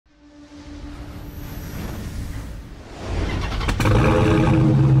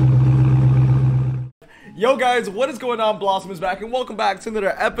Yo guys, what is going on? Blossom is back and welcome back to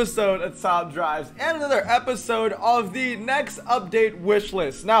another episode of Top Drives and another episode of the next update wish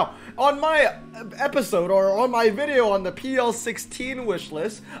list. Now, on my episode or on my video on the PL17 wish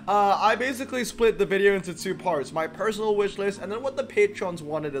list, I basically split the video into two parts, my personal wish list and then what the patrons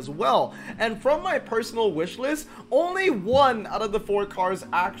wanted as well. And from my personal wish list, only one out of the 4 cars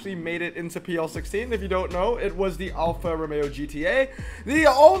actually made it into PL16. If you don't know, it was the Alfa Romeo GTA, the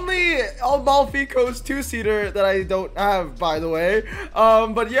only Amalfi-Coast 2-seater that I don't have, by the way.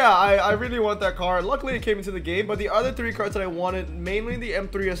 But yeah, I really want that car. Luckily it came into the game, but the other 3 cars that I wanted, mainly the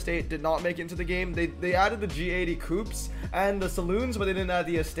M3 Estate, did not make it into the game. They added the G80 coupes and the saloons, but they didn't add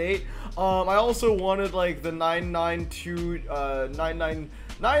the Estate. I also wanted like the 911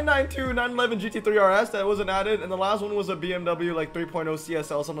 GT3 RS that wasn't added, and the last one was a BMW like 3.0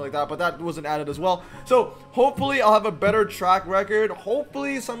 CSL, something like that, but that wasn't added as well. So hopefully I'll have a better track record.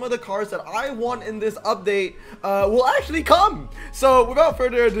 Hopefully some of the cars that I want in this update will actually come. So without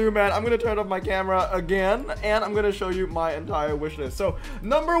further ado, man, I'm gonna turn off my camera again and I'm gonna show you my entire wish list. So the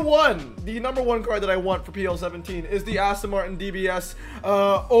number one car that I want for PL17 is the Aston Martin DBS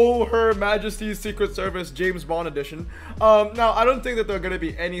Oh Her Majesty's Secret Service James Bond edition. Now I don't think that there are gonna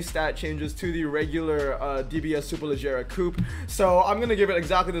be any stat changes to the regular DBS Superleggera coupe, so I'm gonna give it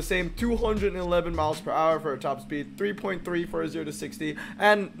exactly the same 211 miles per hour for a top speed, 3.3 for a 0 to 60,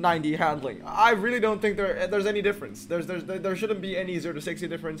 and 90 handling. I really don't think there's any difference. There shouldn't be any 0 to 60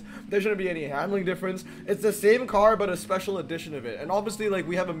 difference. There shouldn't be any handling difference. It's the same car but a special edition of it, and obviously like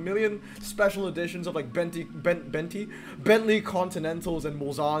we have a million special editions of like Bentley Continentals and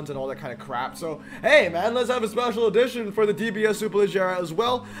Mulsannes and all that kind of crap. So hey man, let's have a special edition for the DBS Superleggera as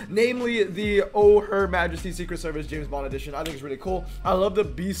well, namely the Oh Her Majesty Secret Service James Bond edition. I think it's really cool. I love the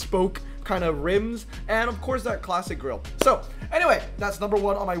bespoke kind of rims and of course that classic grille. So anyway, that's number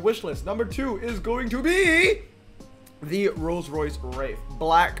 1 on my wish list. Number 2 is going to be the Rolls-Royce Wraith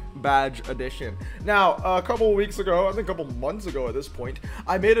Black Badge Edition. Now, a couple weeks ago, I think a couple months ago at this point,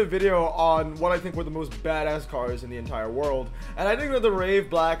 I made a video on what I think were the most badass cars in the entire world, and I think that the Wraith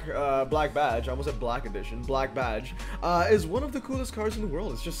Black Badge, I almost said Black Edition, Black Badge, is one of the coolest cars in the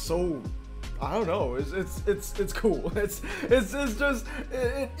world. It's just so, I don't know, it's cool. It's just,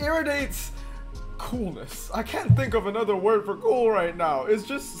 it irradiates coolness. I can't think of another word for cool right now. It's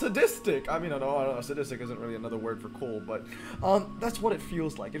just sadistic. I mean, I don't know, sadistic isn't really another word for cool, but that's what it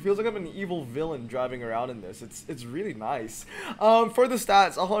feels like. It feels like I'm an evil villain driving around in this. It's really nice. For the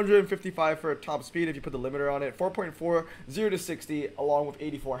stats, 155 for a top speed if you put the limiter on it, 4.4 0 to 60 along with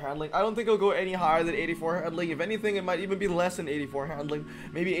 84 handling. I don't think it'll go any higher than 84 handling. If anything, it might even be less than 84 handling,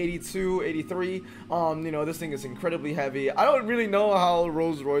 maybe 82, 83. You know, this thing is incredibly heavy. I don't really know how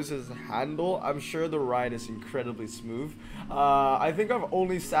Rolls-Royces handle. I'm sure the ride is incredibly smooth. I think I've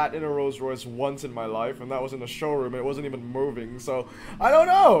only sat in a Rolls-Royce once in my life, and that was in the showroom. It wasn't even moving, so I don't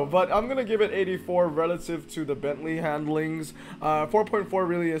know, but I'm gonna give it 84 relative to the Bentley handlings. 4.4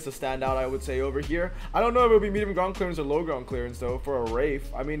 really is a standout, I would say, over here. I don't know if it would be medium ground clearance or low ground clearance though for a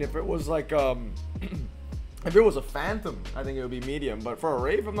Wraith. I mean, if it was like if it was a Phantom, I think it would be medium, but for a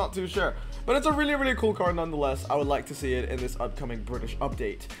Wraith, I'm not too sure. But it's a really, really cool car nonetheless. I would like to see it in this upcoming British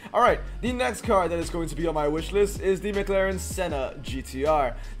update. Alright, the next car that is going to be on my wish list is the McLaren Senna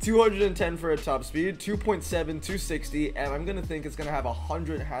GTR. 210 for a top speed, 2.7 260, and I'm gonna think it's gonna have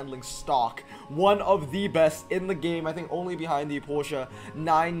 100 handling stock. One of the best in the game, I think only behind the Porsche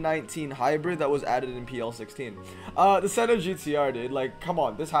 919 Hybrid that was added in PL16. The Senna GTR, dude, like, come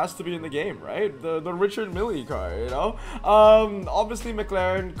on, this has to be in the game, right? The Richard Mille car, you know. Obviously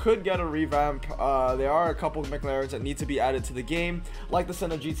McLaren could get a revamp. There are a couple of McLarens that need to be added to the game, like the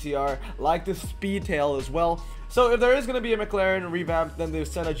Senna GTR, like the Speedtail as well. So if there is going to be a McLaren revamp, then the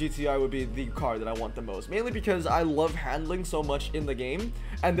Senna GTR would be the car that I want the most. Mainly because I love handling so much in the game,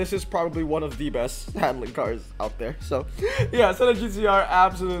 and this is probably one of the best handling cars out there. So yeah, Senna GTR,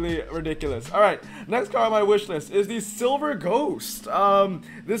 absolutely ridiculous. Alright, next car on my wish list is the Silver Ghost.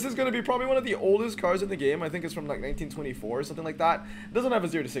 This is going to be probably one of the oldest cars in the game. I think it's from like 1924 or something like that. It doesn't have a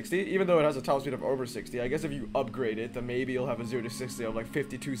 0 to 60, even though it has a top speed of over 60. I guess if you upgrade it, then maybe you'll have a 0 to 60 of like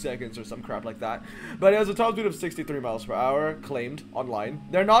 52 seconds or some crap like that. But it has a top speed of 63 miles per hour claimed online.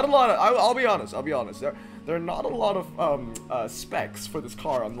 There are not a lot of, I'll be honest, there are not a lot of specs for this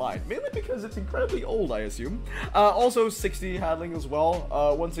car online, mainly because it's incredibly old, I assume. Also 60 handling as well.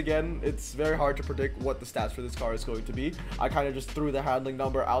 Once again, it's very hard to predict what the stats for this car is going to be. I kind of just threw the handling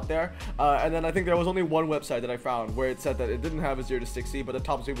number out there, and then I think there was only one website that I found where it said that it didn't have a 0 to 60, but the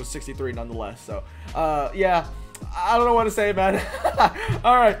top speed was 63 nonetheless. So yeah, I don't know what to say, man.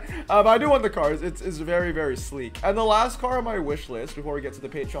 All right, but I do want the cars. It's very, very sleek. And the last car on my wish list before we get to the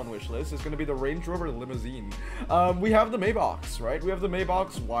Patreon wish list is going to be the Range Rover Limousine. We have the Maybachs, right? We have the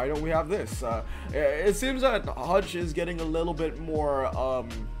Maybachs. Why don't we have this? It seems that Hutch is getting a little bit more,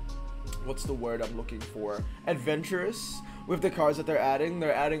 what's the word I'm looking for? Adventurous with the cars that they're adding.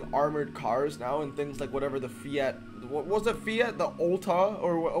 They're adding armored cars now and things like whatever the Fiat, what was it, Fiat, the Ulta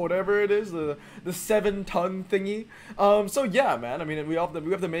or whatever it is, the 7-ton thingy. So yeah, man, I mean, we have the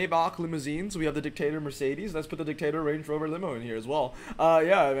Maybach limousines, we have the Dictator Mercedes. Let's put the Dictator Range Rover limo in here as well.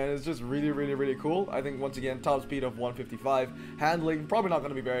 Yeah, man, it's just really, really, really cool. I think once again, top speed of 155, handling probably not going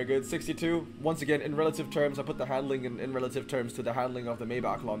to be very good. 62, once again, in relative terms, I put the handling in relative terms to the handling of the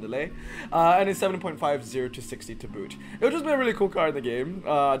Maybach Landaulet, and it's 7.50 to 60 to boot. It would just be a really cool car in the game.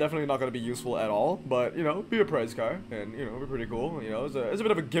 Definitely not going to be useful at all, but you know, be a prize car. And you know, be pretty cool. You know, it's a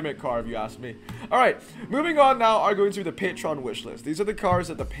bit of a gimmick car if you ask me. All right, moving on now are going to be the Patreon wish list. These are the cars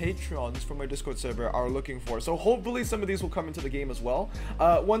that the patrons from my Discord server are looking for. So hopefully some of these will come into the game as well.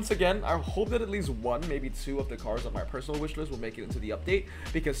 Once again, I hope that at least one, maybe two of the cars on my personal wish list will make it into the update,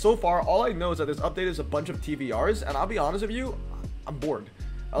 because so far all I know is that this update is a bunch of TVRs, and I'll be honest with you, I'm bored.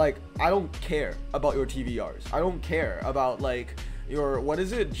 Like, I don't care about your TVRs. I don't care about like your, what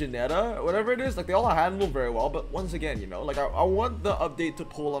is it, Janetta, whatever it is. Like, they all handle very well, but once again, you know, like I want the update to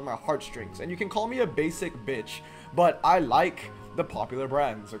pull on my heartstrings. And you can call me a basic bitch, but I like the popular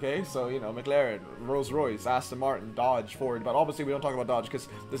brands, okay? So, you know, McLaren, Rolls-Royce, Aston Martin, Dodge, Ford, but obviously we don't talk about Dodge because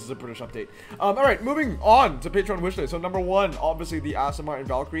this is a British update. All right, moving on to Patreon wishlist. So number one, obviously the Aston Martin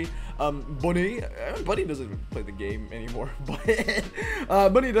Valkyrie. Bunny doesn't even play the game anymore,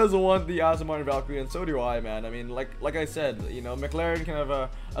 but Bunny does want the Aston Martin Valkyrie, and so do I, man. I mean, like I said, you know, McLaren can have a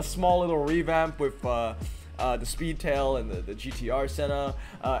small little revamp with the Speedtail and the GTR Senna.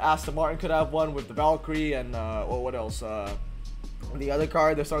 Aston Martin could have one with the Valkyrie and well, what else? The other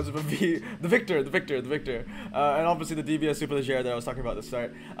car that starts with a V, the Victor, and obviously the DBS Superleggera that I was talking about at the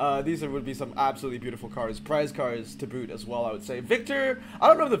start. These would be some absolutely beautiful cars, prize cars to boot as well, I would say. Victor, I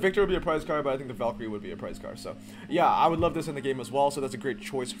don't know if the Victor would be a prize car, but I think the Valkyrie would be a prize car. So yeah, I would love this in the game as well, so that's a great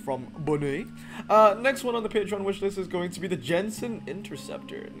choice from Bonnet. Next one on the Patreon wishlist is going to be the Jensen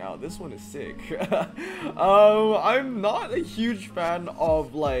Interceptor. Now this one is sick. I'm not a huge fan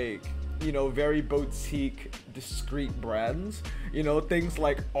of, like, you know, very boutique, discreet brands. You know, things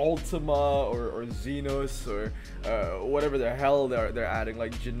like Ultima or Xenos or whatever the hell they're adding,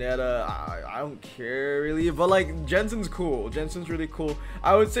 like Janetta. I don't care really, but like Jensen's cool. Jensen's really cool.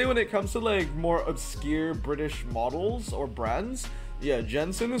 I would say when it comes to like more obscure British models or brands, yeah,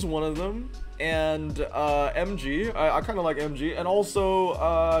 Jensen is one of them, and MG. I kind of like MG, and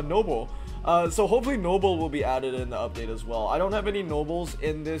also Noble. So hopefully Noble will be added in the update as well. I don't have any Nobles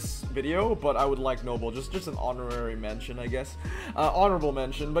in this video, but I would like Noble, just an honorary mention, I guess. Honorable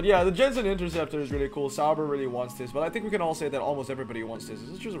mention. But yeah, the Jensen Interceptor is really cool. Sauber really wants this, but I think we can all say that almost everybody wants this.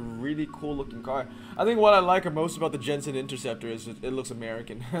 It's just a really cool looking car. I think what I like most about the Jensen Interceptor is it looks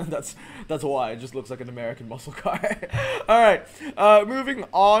American. that's why. It just looks like an American muscle car. Alright, moving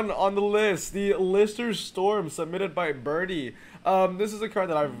on the list. The Lister Storm submitted by Birdie. This is a car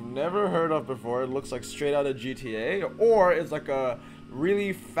that I've never heard of before. It looks like straight out of GTA, or it's like a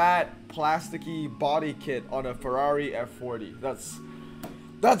really fat plasticky body kit on a Ferrari F40.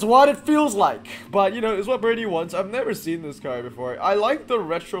 That's what it feels like. But you know, it's what Birdie wants. I've never seen this car before. I like the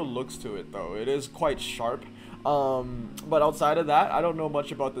retro looks to it though. It is quite sharp. But outside of that, I don't know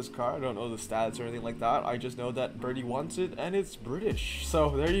much about this car. I don't know the stats or anything like that. I just know that Birdie wants it and it's British. So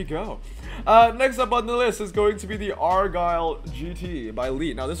there you go. Next up on the list is going to be the Argyle GT by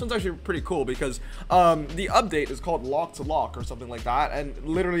Lee. Now this one's actually pretty cool because the update is called Lock to Lock or something like that, and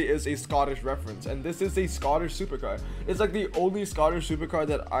literally is a Scottish reference. And this is a Scottish supercar. It's like the only Scottish supercar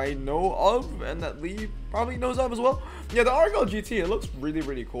that I know of and that Lee probably knows of as well. Yeah, the Argyle GT, it looks really,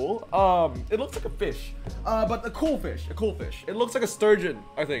 really cool. It looks like a fish, but a cool fish. It looks like a sturgeon,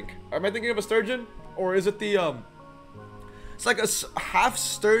 I think. Am I thinking of a sturgeon? Or is it the, it's like a half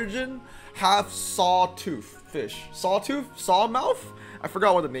sturgeon, half sawtooth fish. Sawtooth? Sawmouth? I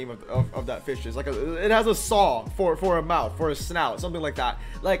forgot what the name of that fish is. Like it has a saw for a mouth, for a snout, something like that.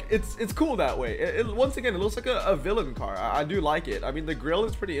 Like it's cool that way. Once again, it looks like a villain car. I do like it. I mean, the grill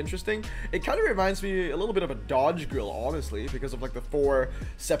is pretty interesting. It kind of reminds me a little bit of a Dodge grill, honestly, because of like the 4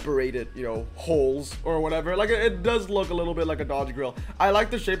 separated, you know, holes or whatever. Like it does look a little bit like a Dodge grill. I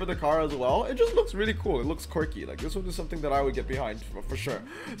like the shape of the car as well. It just looks really cool. It looks quirky. Like this one is something that I would get behind for sure.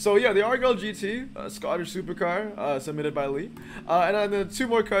 So yeah, the Argyle GT, Scottish supercar, submitted by Lee, and then 2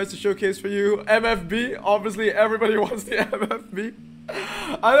 more cars to showcase for you. MFB, obviously everybody wants the MFB.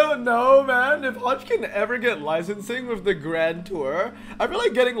 I don't know, man. If Hutch can ever get licensing with the Grand Tour, I feel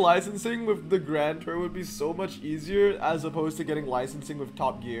like getting licensing with the Grand Tour would be so much easier as opposed to getting licensing with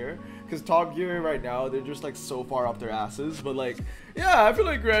Top Gear. Because Top Gear right now, they're just like so far up their asses. But like, yeah, I feel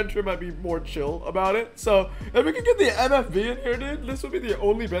like Grand Tour might be more chill about it. So if we could get the MFB in here, dude, this would be the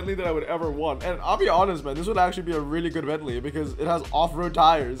only Bentley that I would ever want. And I'll be honest, man, this would actually be a really good Bentley because it has off-road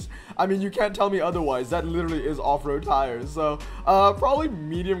tires. I mean, you can't tell me otherwise. That literally is off-road tires. So probably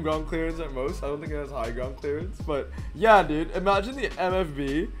medium ground clearance at most. I don't think it has high ground clearance. But yeah, dude, imagine the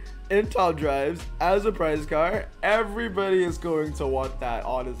MFB in top drives as a prize car. Everybody is going to want that,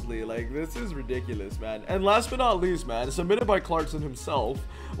 honestly. Like, this is ridiculous, man. And last but not least, man, submitted by Clarkson himself.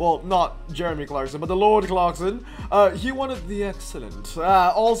 Well, not Jeremy Clarkson, but the Lord Clarkson. He wanted the excellent.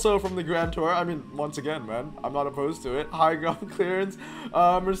 Also from the Grand Tour. I mean, once again, man, I'm not opposed to it. High ground clearance,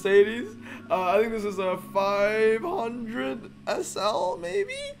 Mercedes. I think this is a 500 SL,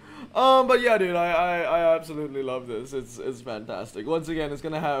 maybe? But yeah, dude, I absolutely love this. It's fantastic. Once again, it's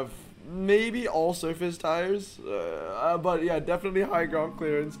gonna have maybe all surface tires, but yeah, definitely high ground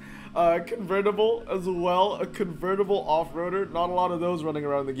clearance. Convertible as well, a convertible off-roader. Not a lot of those running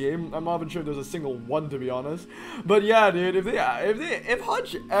around the game. I'm not even sure if there's a single one, to be honest. But yeah, dude, if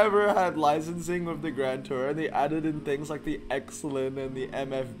Hutch ever had licensing with the Grand Tour and they added in things like the Excellent and the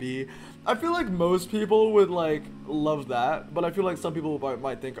MFB, I feel like most people would like love that. But I feel like some people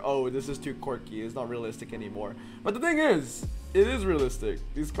might think, oh, this is too quirky, it's not realistic anymore. But the thing is, it is realistic.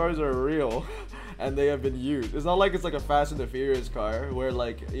 These cars are real and they have been used. It's not like it's like a Fast and the Furious car where,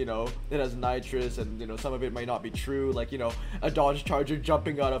 like, you know, it has nitrous and, you know, some of it might not be true. Like, you know, a Dodge Charger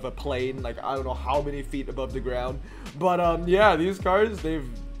jumping out of a plane, like, I don't know how many feet above the ground. But yeah, these cars, they're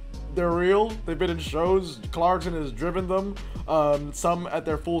real. They've been in shows. Clarkson has driven them, some at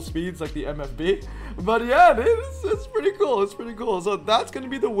their full speeds, like the MFB. But yeah, dude, it's pretty cool. It's pretty cool. So that's gonna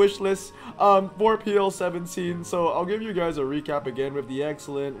be the wish list for PL17. So I'll give you guys a recap again. With the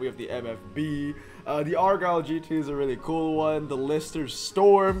Excellent, we have the MFB. The Argyle GT is a really cool one. The Lister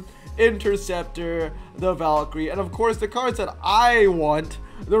Storm, Interceptor, the Valkyrie, and of course the cars that I want: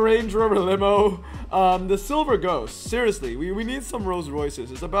 the Range Rover Limo, the Silver Ghost. Seriously, we need some Rolls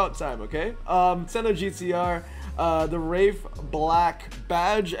Royces. It's about time, okay? Senna GTR, the Wraith Black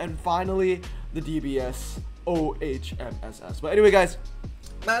Badge, and finally the DBS OHMSS. But anyway, guys,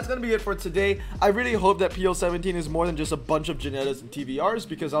 that's gonna be it for today. I really hope that PL17 is more than just a bunch of Genettas and TVRs,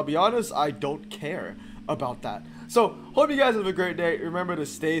 because I'll be honest, I don't care about that. So hope you guys have a great day. Remember to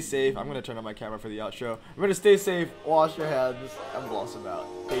stay safe. I'm gonna turn on my camera for the outro. Remember to stay safe, wash your hands, and blossom out.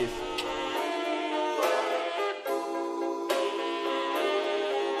 Peace.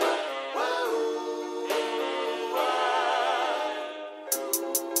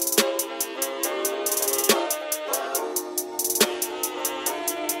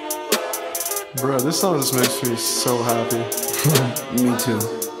 Bro, this song just makes me so happy. Me too.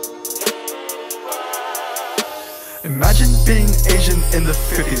 Imagine being Asian in the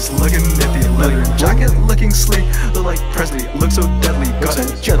 50s, looking nifty, leather jacket, looking sleek, look like Presley, look so deadly. Got a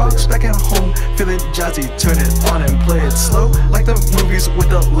jukebox back at home, feeling jazzy, turn it on and play it slow, like the movies with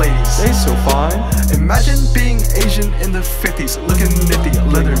the ladies. They so fine. Imagine being Asian in the 50s, looking nifty,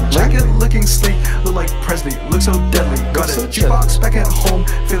 leather jacket, looking sleek, look like Presley, look so deadly. Got a jukebox back at home,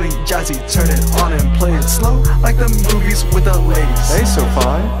 feeling jazzy, turn it on and play it slow, like the movies with the ladies. They so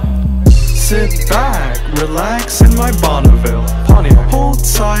fine. Sit back, relax in my Bonneville Pontiac. Hold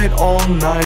tight all night